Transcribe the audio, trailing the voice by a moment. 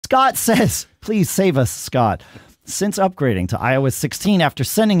Scott says, please save us, Scott. Since upgrading to iOS 16 after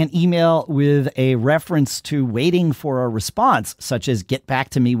sending an email with a reference to waiting for a response, such as get back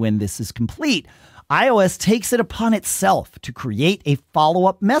to me when this is complete, iOS takes it upon itself to create a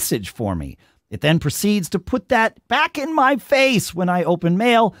follow-up message for me. It then proceeds to put that back in my face when I open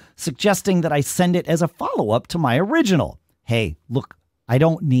mail, suggesting that I send it as a follow-up to my original. Hey, look, I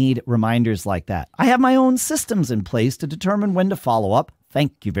don't need reminders like that. I have my own systems in place to determine when to follow up.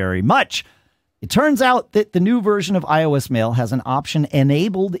 Thank you very much. It turns out that the new version of iOS Mail has an option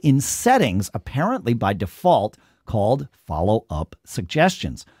enabled in settings, apparently by default, called follow-up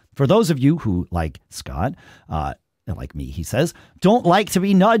suggestions. For those of you who, like Scott, like me, he says, don't like to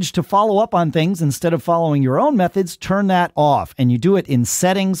be nudged to follow up on things instead of following your own methods, turn that off. And you do it in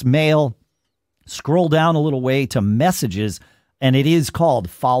settings, mail, scroll down a little way to messages, and it is called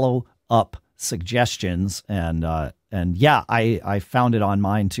follow-up suggestions. And yeah, I found it on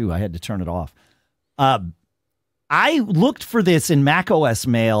mine too. I had to turn it off. I looked for this in macOS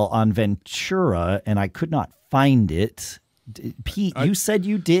Mail on Ventura, and I could not find it. Pete, you said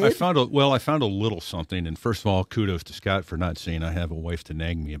you did? I found a little something. And first of all, kudos to Scott for not saying I have a wife to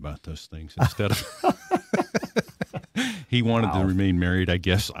nag me about those things instead of he wanted to remain married, I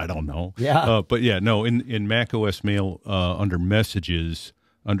guess. I don't know. Yeah. But yeah, no, in macOS Mail, under messages,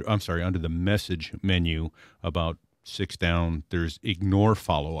 under the message menu, about 6 down, there's ignore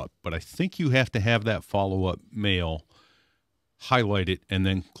follow-up. But I think you have to have that follow-up mail, highlight it, and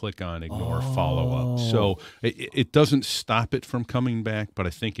then click on ignore follow-up. So it doesn't stop it from coming back, but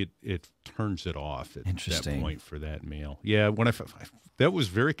I think it turns it off at that point for that mail. Yeah, when that was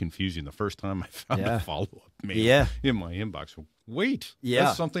very confusing the first time I found a follow-up mail in my inbox. Wait,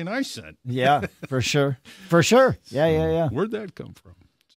 that's something I sent. Yeah, for sure. For sure. Yeah. Where'd that come from?